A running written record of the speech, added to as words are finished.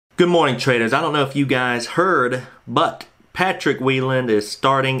Good morning, traders. I don't know if you guys heard, but Patrick Wieland is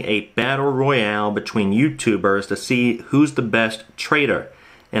starting a battle royale between YouTubers to see who's the best trader.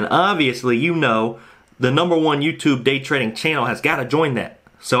 And obviously, you know, the #1 YouTube day trading channel has got to join that.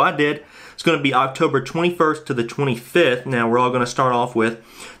 So I did. It's going to be October 21st to the 25th. Now, we're all going to start off with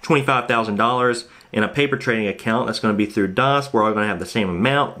 $25,000 in a paper trading account. That's going to be through DOS. We're all going to have the same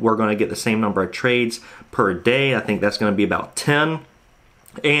amount. We're going to get the same number of trades per day. I think that's going to be about 10.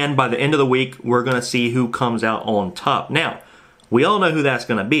 And by the end of the week, we're going to see who comes out on top. Now, we all know who that's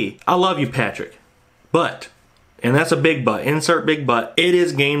going to be. I love you, Patrick. But, and that's a big but, insert big but, it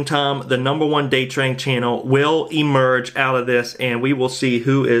is game time. The #1 day trading channel will emerge out of this, and we will see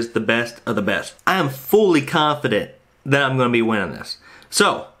who is the best of the best. I am fully confident that I'm going to be winning this.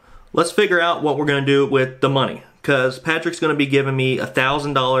 So, let's figure out what we're going to do with the money. Because Patrick's going to be giving me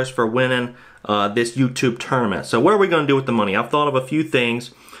 $1,000 for winning this YouTube tournament. So what are we going to do with the money? I've thought of a few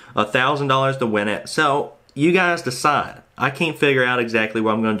things. $1,000 to win it. So you guys decide. I can't figure out exactly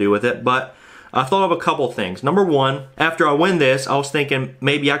what I'm going to do with it, but I thought of a couple things. Number one, after I win this, I was thinking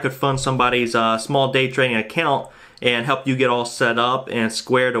maybe I could fund somebody's small day trading account and help you get all set up and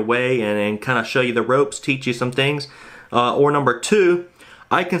squared away and kind of show you the ropes, teach you some things. Or number two,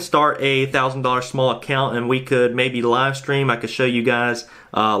 I can start a $1,000 small account and we could maybe live stream. I could show you guys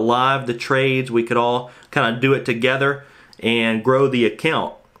live the trades. We could all kind of do it together and grow the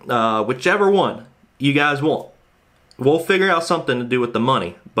account. Whichever one you guys want. We'll figure out something to do with the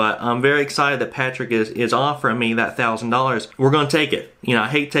money. But I'm very excited that Patrick is offering me that $1,000. We're going to take it. You know, I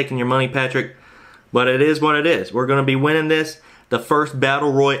hate taking your money, Patrick, but it is what it is. We're going to be winning this. The first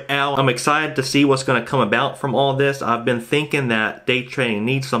battle royale. I'm excited to see what's going to come about from all this. I've been thinking that day trading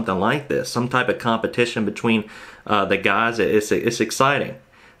needs something like this, some type of competition between the guys. It's exciting.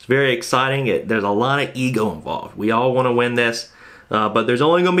 It's very exciting. There's a lot of ego involved. We all want to win this, but there's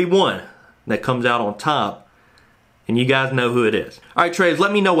only going to be one that comes out on top, and you guys know who it is. All right, traders,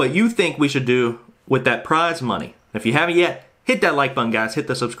 let me know what you think we should do with that prize money. If you haven't yet, hit that like button, guys. Hit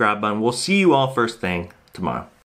the subscribe button. We'll see you all first thing tomorrow.